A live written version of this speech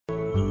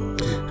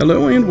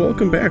Hello and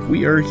welcome back.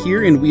 We are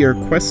here and we are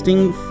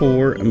questing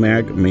for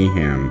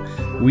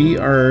Magmayhem. We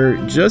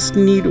just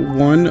need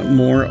one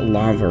more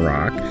lava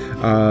rock.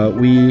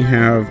 We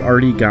have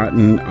already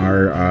gotten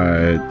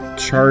our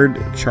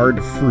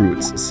charred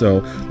fruits,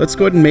 so let's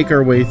go ahead and make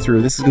our way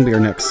through. This is going to be our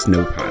next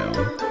snow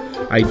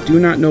pile. I do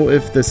not know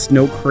if the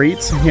snow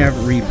crates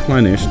have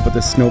replenished, but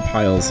the snow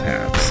piles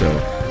have, so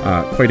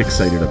quite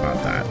excited about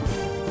that.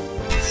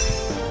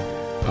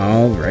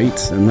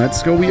 Alright, and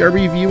let's go. We are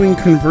reviewing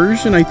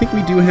conversion. I think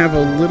we do have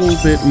a little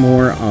bit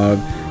more of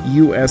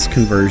US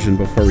conversion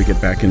before we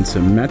get back into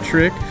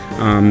metric.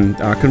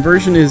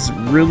 Conversion is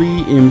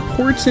really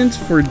important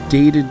for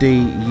day-to-day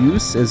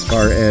use as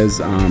far as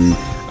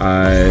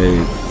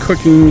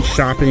cooking,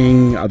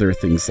 shopping, other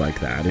things like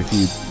that. If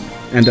you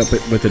end up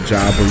with a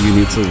job where you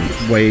need to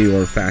weigh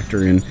or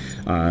factor in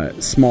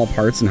small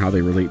parts and how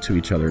they relate to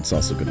each other, it's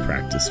also good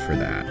practice for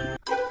that.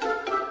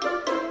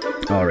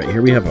 Alright,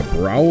 here we have a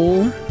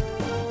Browl.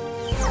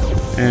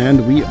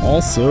 And we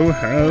also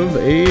have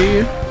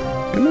a...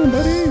 Come on,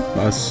 buddy.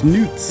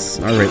 Snoots.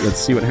 Alright, let's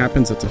see what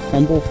happens. It's a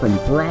fumble from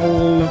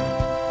Browl.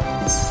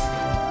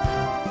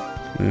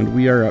 And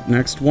we are up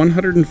next.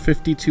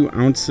 152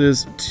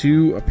 ounces,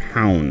 2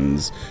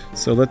 pounds.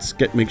 So let's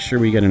make sure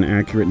we get an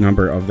accurate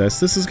number of this.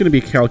 This is going to be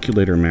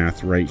calculator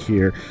math right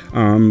here.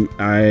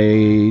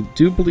 I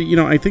do believe,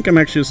 I think I'm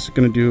actually just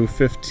going to do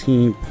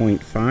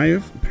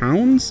 15.5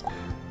 pounds.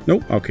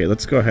 Nope. Okay,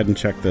 let's go ahead and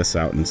check this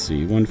out and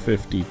see.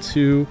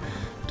 152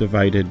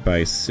 divided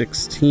by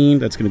 16.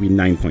 That's going to be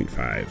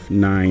 9.5.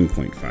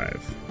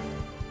 9.5.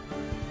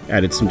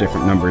 Added some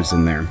different numbers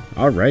in there.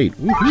 All right.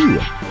 Woohoo!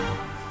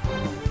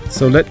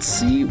 So let's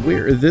see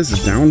where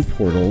this down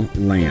portal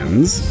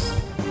lands.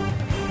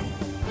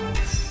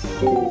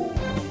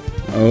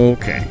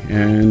 Okay,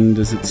 and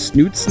is it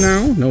Snoots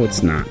now? No,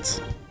 it's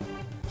not.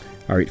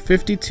 All right,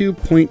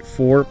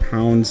 52.4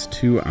 pounds,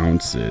 2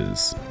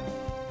 ounces.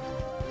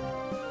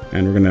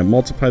 And we're going to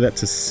multiply that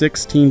to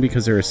 16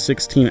 because there are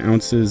 16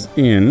 ounces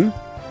in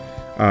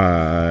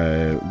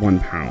 1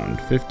 pound.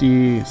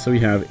 50, so we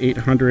have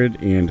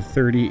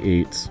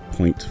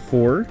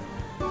 838.4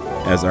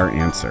 as our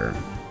answer.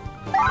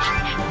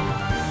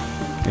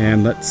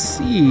 And let's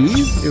see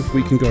if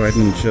we can go ahead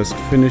and just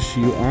finish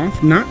you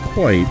off. Not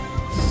quite.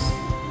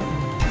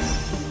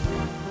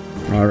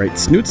 Alright,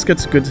 Snoots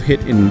gets a good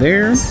hit in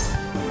there.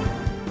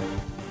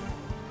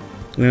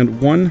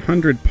 And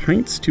 100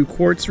 pints, 2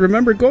 quarts.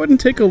 Remember, go ahead and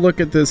take a look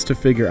at this to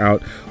figure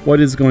out what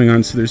is going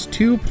on. So there's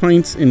 2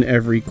 pints in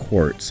every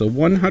quart. So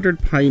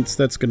 100 pints,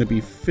 that's going to be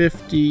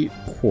 50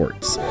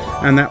 quarts.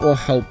 And that will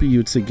help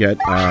you to get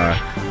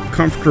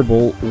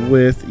comfortable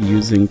with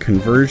using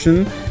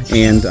conversion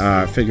and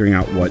figuring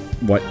out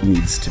what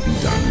needs to be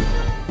done.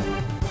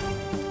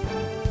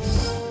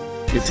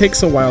 It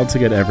takes a while to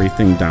get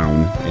everything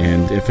down,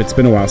 and if it's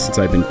been a while since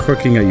I've been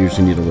cooking, I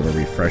usually need a little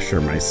refresher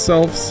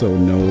myself, so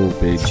no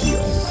big deal.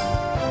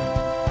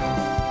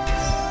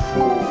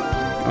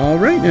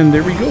 Alright, and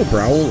there we go.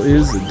 Browl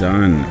is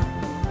done.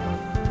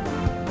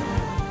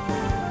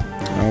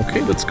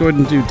 Okay, let's go ahead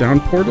and do down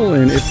portal,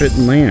 and if it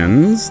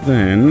lands,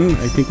 then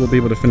I think we'll be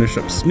able to finish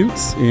up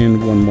Snoots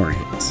in 1 more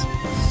hit.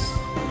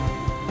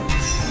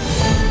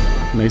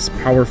 Nice,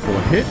 powerful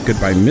hit.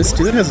 Goodbye,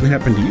 Misty. That hasn't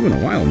happened to you in a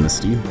while,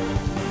 Misty.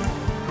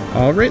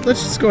 Alright,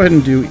 let's just go ahead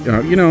and do,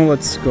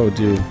 let's go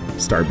do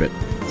Starbit.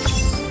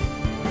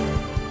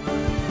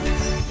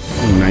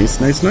 Oh,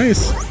 nice, nice,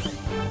 nice.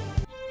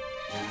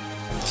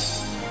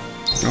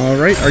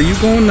 Alright, are you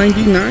going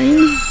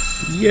 99?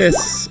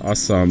 Yes,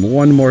 awesome.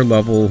 1 more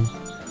level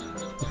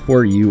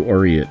for you,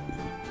 Oriet.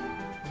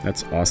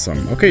 That's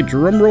awesome. Okay,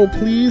 drum roll,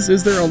 please.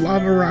 Is there a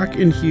lava rock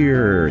in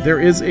here? There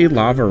is a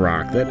lava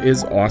rock. That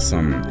is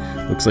awesome.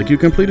 Looks like you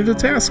completed a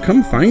task.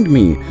 Come find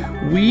me.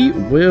 We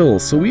will.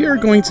 So we are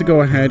going to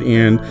go ahead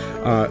and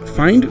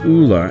find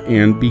Ula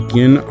and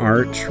begin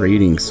our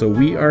trading. So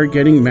we are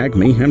getting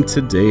Magmayhem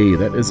today.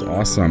 That is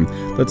awesome.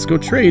 Let's go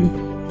trade.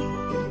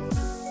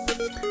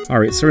 All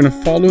right, so we're going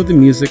to follow the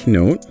music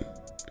note.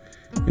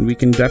 And we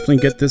can definitely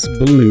get this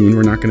balloon.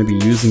 We're not going to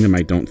be using them,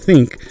 I don't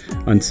think,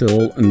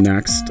 until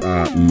next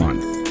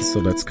month. So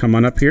let's come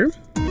on up here.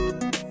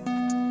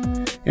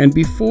 And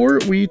before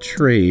we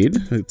trade,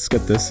 let's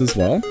get this as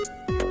well.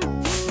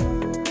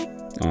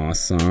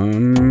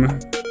 Awesome.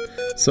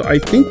 So I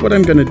think what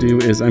I'm going to do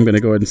is I'm going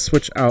to go ahead and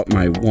switch out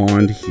my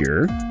wand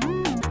here.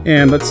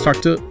 And let's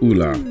talk to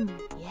Ula.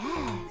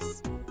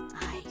 Yes,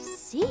 I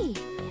see.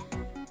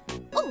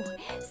 Oh,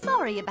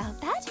 sorry about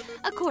that.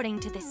 According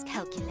to this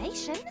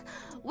calculation,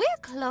 we're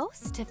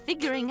close to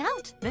figuring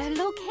out their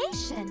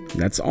location.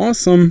 That's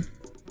awesome.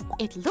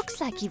 It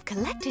looks like you've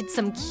collected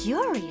some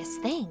curious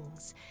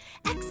things.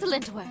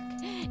 Excellent work.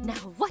 Now,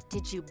 what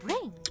did you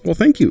bring? Well,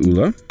 thank you,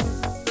 Ula.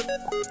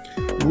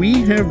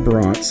 We have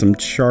brought some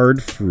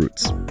charred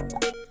fruits.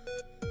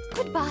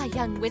 Goodbye,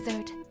 young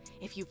wizard.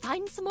 If you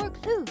find some more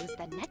clues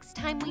the next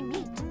time we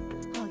meet,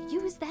 I'll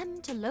use them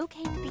to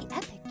locate the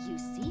epic you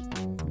seek.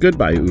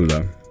 Goodbye,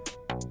 Ula.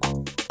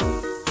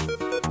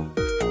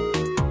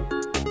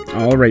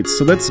 Alright,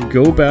 so let's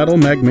go battle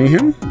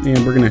Magmayhem,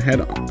 and we're going to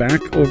head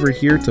back over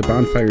here to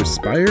Bonfire's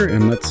Spire,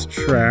 and let's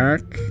track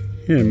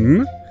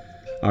him.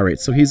 Alright,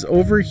 so he's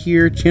over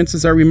here.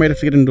 Chances are we might have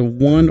to get into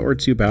 1 or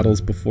 2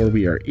 battles before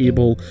we are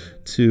able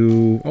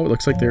to... Oh, it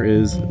looks like there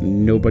is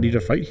nobody to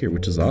fight here,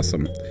 which is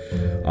awesome.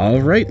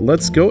 Alright,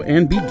 let's go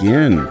and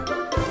begin.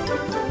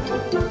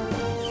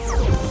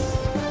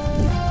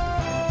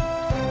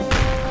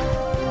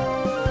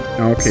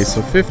 Okay, so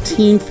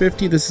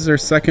 1550, this is our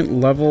second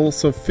level.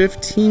 So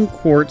 15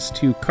 quartz,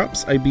 2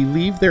 cups. I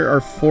believe there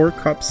are 4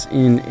 cups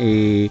in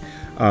a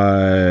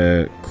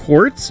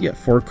quartz. Yeah,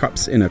 4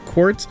 cups in a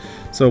quartz.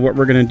 So what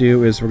we're going to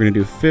do is we're going to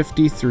do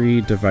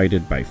 53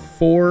 divided by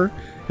 4.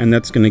 And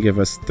that's going to give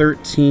us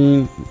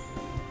 13,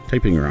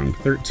 typing wrong,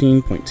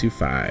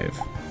 13.25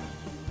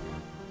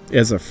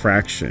 as a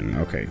fraction.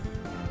 Okay.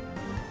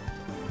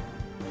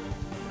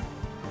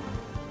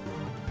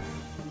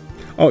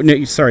 Oh,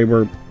 no, sorry,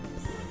 we're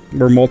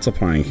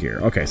multiplying here.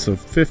 Okay, so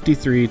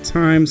 53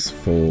 times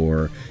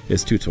 4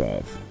 is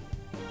 212.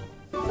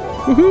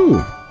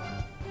 Woohoo!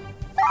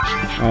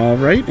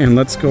 Alright, and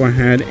let's go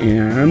ahead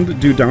and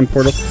do down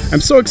portal.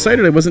 I'm so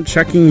excited I wasn't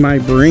checking my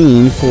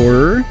brain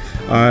for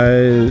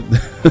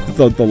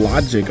the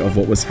logic of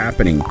what was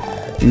happening.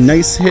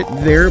 Nice hit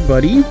there,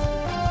 buddy.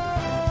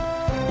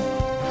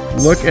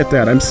 Look at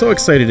that. I'm so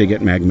excited to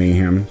get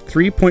Magmayhem.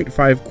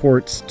 3.5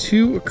 quartz,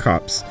 2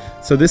 cups.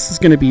 So this is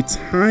going to be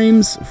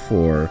times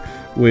 4,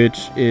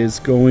 which is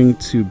going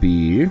to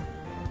be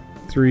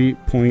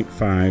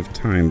 3.5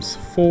 times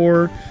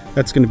 4.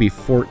 That's going to be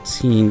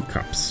 14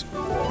 cups.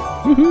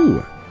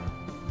 Woohoo!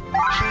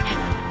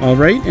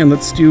 Alright, and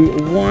let's do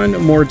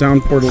 1 more down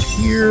portal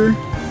here.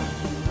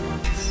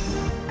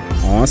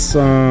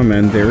 Awesome,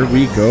 and there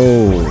we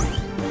go.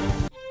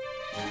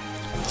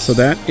 So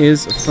that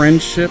is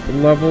friendship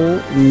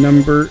level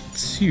number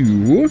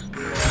 2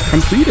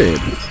 completed.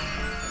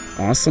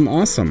 Awesome,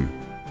 awesome.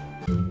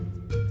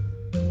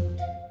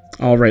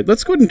 Alright,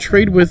 let's go ahead and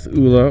trade with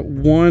Ula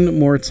one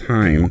more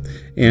time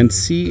and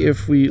see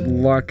if we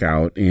luck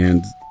out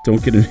and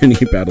don't get in any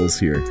battles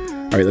here.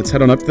 Alright, let's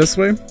head on up this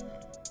way.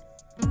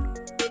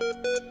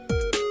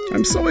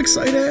 I'm so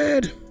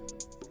excited!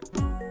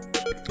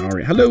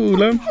 Alright, hello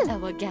Ula.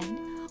 Hello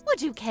again.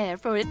 Would you care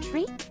for a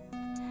treat?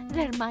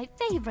 They're my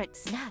favorite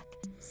snack.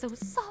 So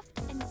soft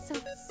and so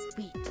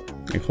sweet.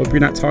 I hope you're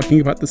not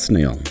talking about the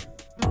snail.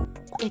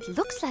 It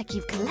looks like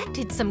you've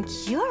collected some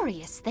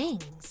curious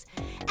things.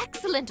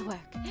 Excellent work.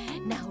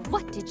 Now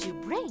what did you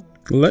bring?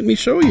 Let me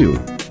show you.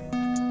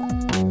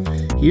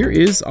 Here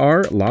is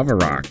our lava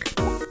rock.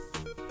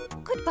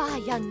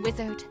 Goodbye, young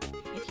wizard.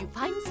 If you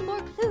find some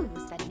more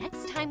clues, then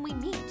next time we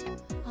meet,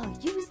 I'll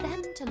use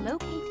them to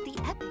locate the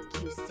epic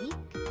you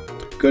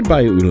seek.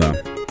 Goodbye, Ula.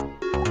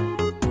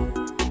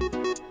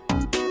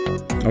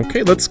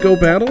 Okay, let's go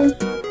battle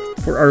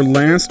for our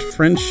last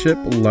friendship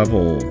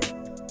level.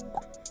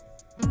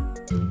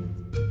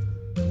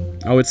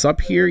 Oh, it's up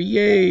here.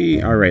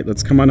 Yay! Alright,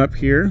 let's come on up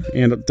here.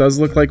 And it does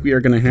look like we are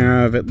going to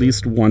have at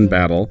least 1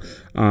 battle.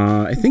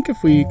 I think if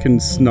we can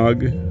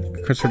snug,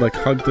 like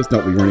hug this...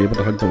 No, we weren't able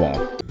to hug the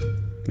wall.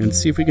 And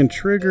see if we can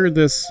trigger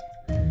this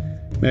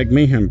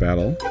Magmayhem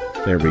battle.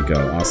 There we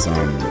go.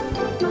 Awesome.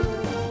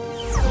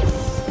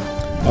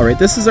 Alright,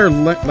 this is our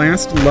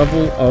last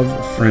level of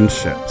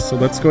friendship. So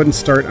let's go ahead and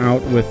start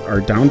out with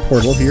our down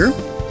portal here.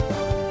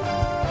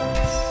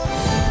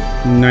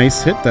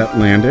 Nice hit, that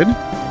landed.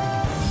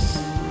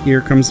 Here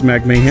comes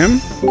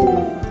Magmayhem.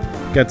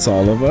 Gets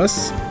all of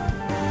us.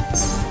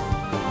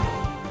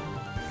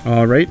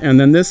 Alright, and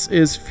then this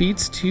is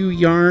feet to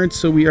yards,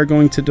 so we are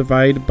going to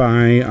divide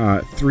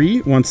by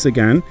 3 once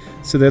again.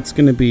 So that's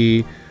going to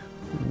be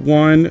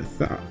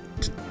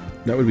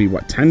that would be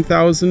what,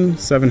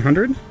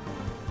 10,700?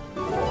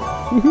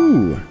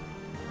 Woohoo!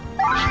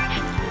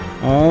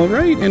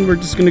 Alright, and we're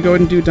just going to go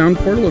ahead and do down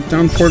portal. If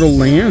down portal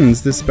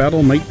lands, this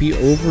battle might be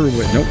over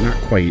with... Nope, not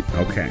quite.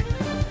 Okay.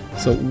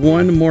 So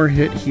 1 more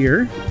hit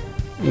here.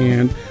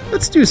 And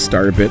let's do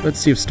Starbit. Let's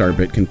see if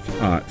Starbit can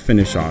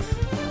finish off.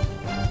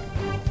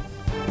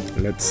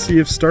 Let's see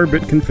if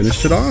Starbit can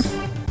finish it off.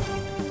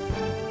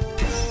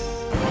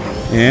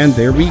 And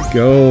there we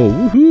go.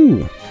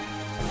 Woohoo!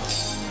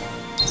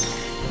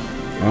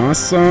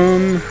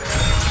 Awesome.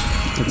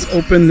 Let's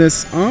open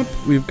this up.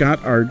 We've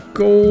got our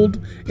gold,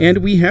 and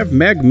we have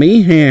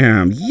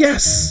Magmayhem.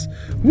 Yes!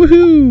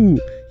 Woohoo!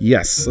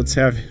 Yes, let's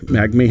have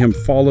Magmayhem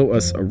follow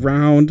us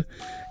around,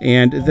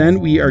 and then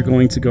we are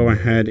going to go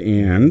ahead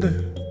and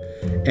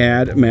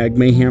add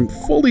Magmayhem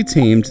fully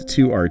tamed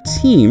to our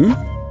team.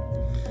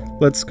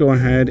 Let's go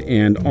ahead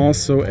and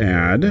also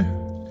add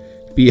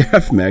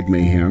BF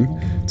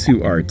Magmayhem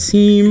to our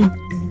team.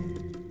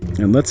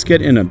 And let's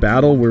get in a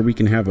battle where we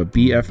can have a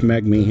BF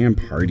Magmayhem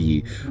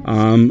party.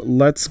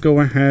 Let's go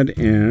ahead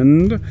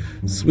and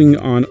swing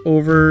on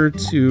over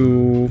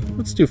to...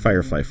 Let's do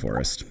Firefly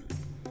Forest.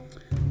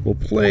 We'll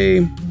play,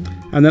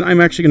 and then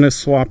I'm actually going to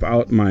swap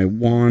out my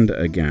wand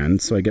again,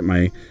 so I get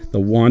the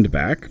wand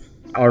back.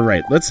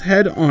 Alright, let's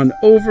head on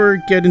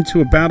over, get into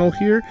a battle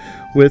here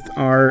with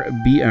our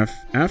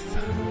BFF.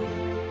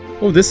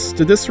 Oh,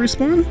 did this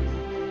respawn?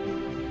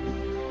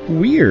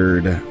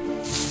 Weird.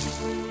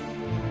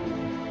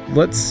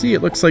 Let's see,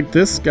 it looks like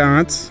this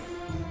got...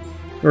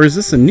 Or is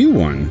this a new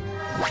one?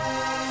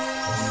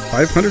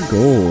 500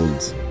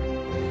 gold.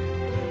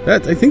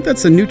 I think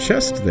that's a new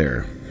chest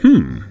there.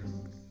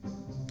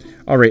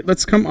 Alright,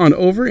 let's come on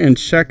over and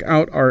check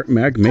out our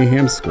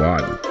Magmayhem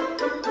squad.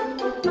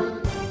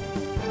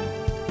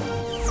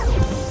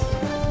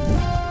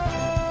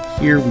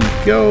 Here we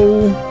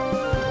go.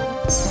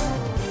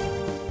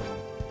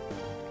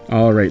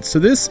 Alright, so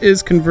this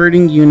is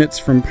converting units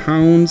from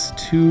pounds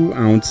to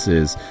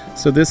ounces.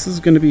 So this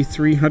is going to be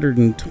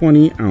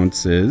 320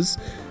 ounces.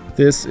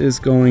 This is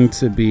going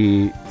to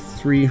be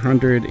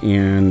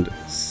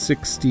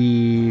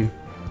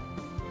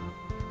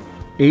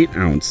 368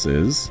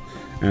 ounces.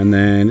 And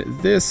then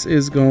this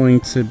is going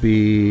to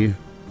be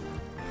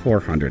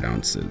 400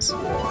 ounces.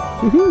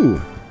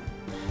 Woohoo!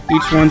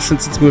 Each one,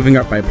 since it's moving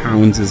up by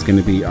pounds, is going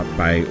to be up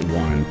by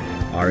 1.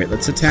 Alright,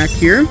 let's attack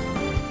here.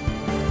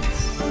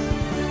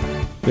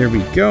 There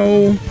we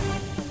go.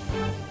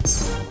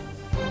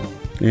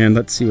 And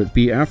let's see what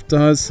BF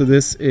does. So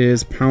this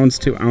is pounds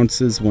to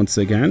ounces once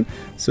again.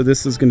 So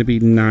this is going to be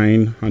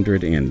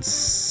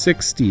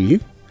 960.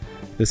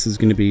 This is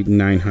going to be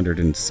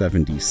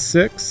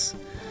 976.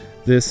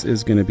 This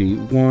is going to be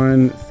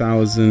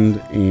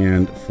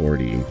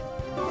 1,040.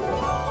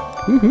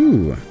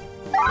 Woohoo!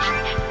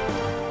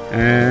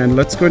 And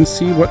let's go ahead and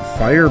see what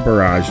Fire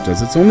Barrage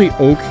does. It's only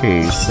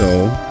okay,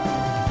 so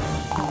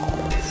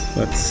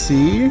let's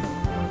see.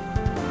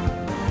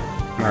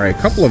 Alright, a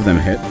couple of them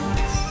hit.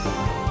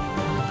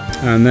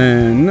 And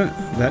then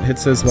that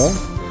hits as well.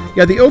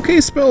 Yeah, the okay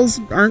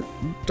spells aren't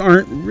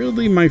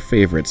really my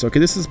favorites. Okay,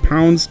 this is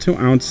pounds to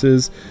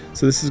ounces.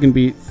 So this is going to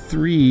be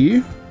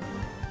 3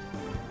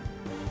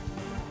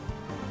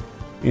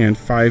 and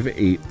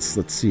 5/8.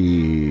 Let's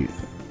see.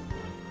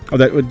 Oh,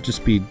 that would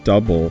just be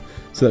double.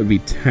 So that would be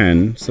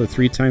 10. So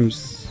 3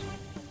 times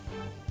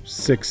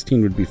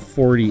 16 would be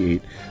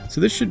 48. So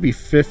this should be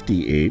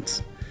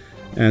 58.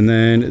 And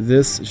then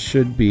this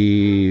should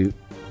be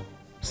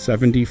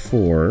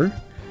 74.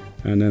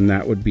 And then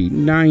that would be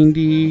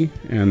 90.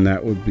 And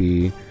that would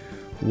be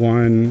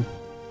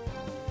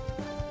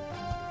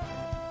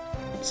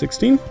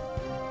 116?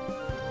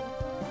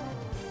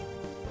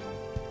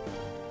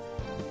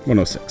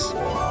 106.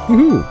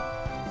 Woohoo!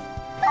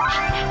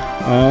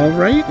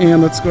 Alright,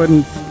 and let's go ahead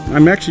and...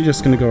 I'm actually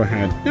just going to go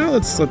ahead. Now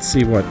let's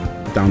see what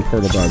Down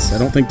Portal does. I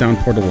don't think Down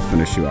Portal will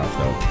finish you off,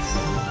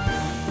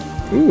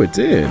 though. Ooh, it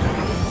did.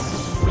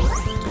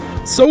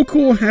 So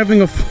cool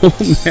having a full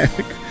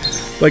mag...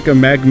 like a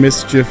Mag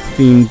Mischief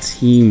themed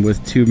team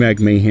with 2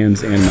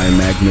 Magmayhems and my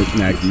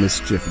Mag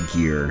Mischief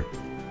gear.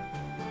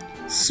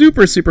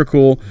 Super, super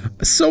cool.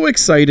 So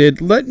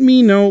excited. Let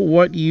me know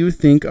what you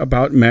think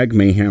about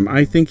Magmayhem.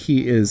 I think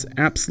he is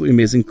absolutely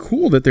amazing.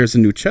 Cool that there's a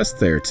new chest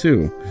there,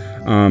 too.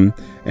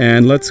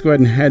 And let's go ahead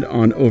and head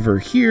on over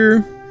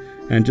here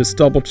and just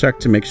double check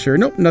to make sure.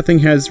 Nope, nothing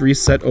has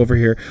reset over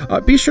here.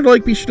 Be sure to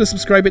like, be sure to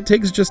subscribe. It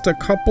takes just a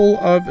couple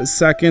of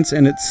seconds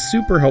and it's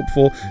super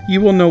helpful.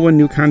 You will know when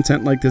new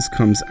content like this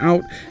comes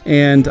out.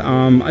 And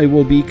I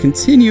will be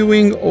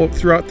continuing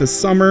throughout the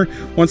summer.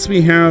 Once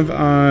we have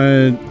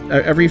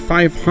every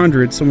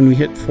 500, so when we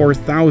hit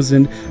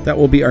 4,000, that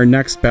will be our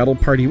next battle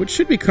party, which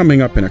should be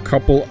coming up in a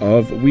couple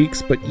of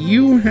weeks. But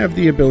you have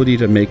the ability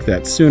to make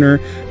that sooner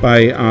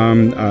by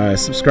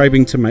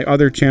subscribing to my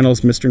other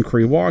channels, Mr. and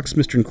Curry Walks,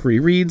 Mr. and Curry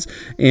Reads,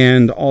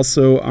 and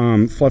also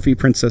Fluffy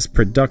Princess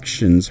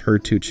Productions, her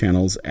 2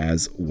 channels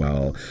as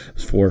well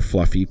for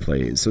Fluffy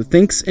Plays. So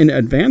thanks in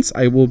advance.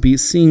 I will be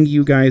seeing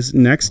you guys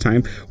next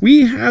time.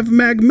 We have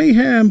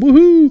Magmayhem.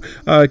 Woohoo!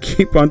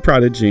 Keep on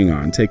prodigying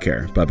on. Take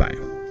care. Bye-bye.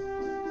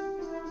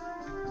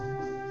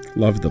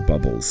 Love the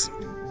bubbles.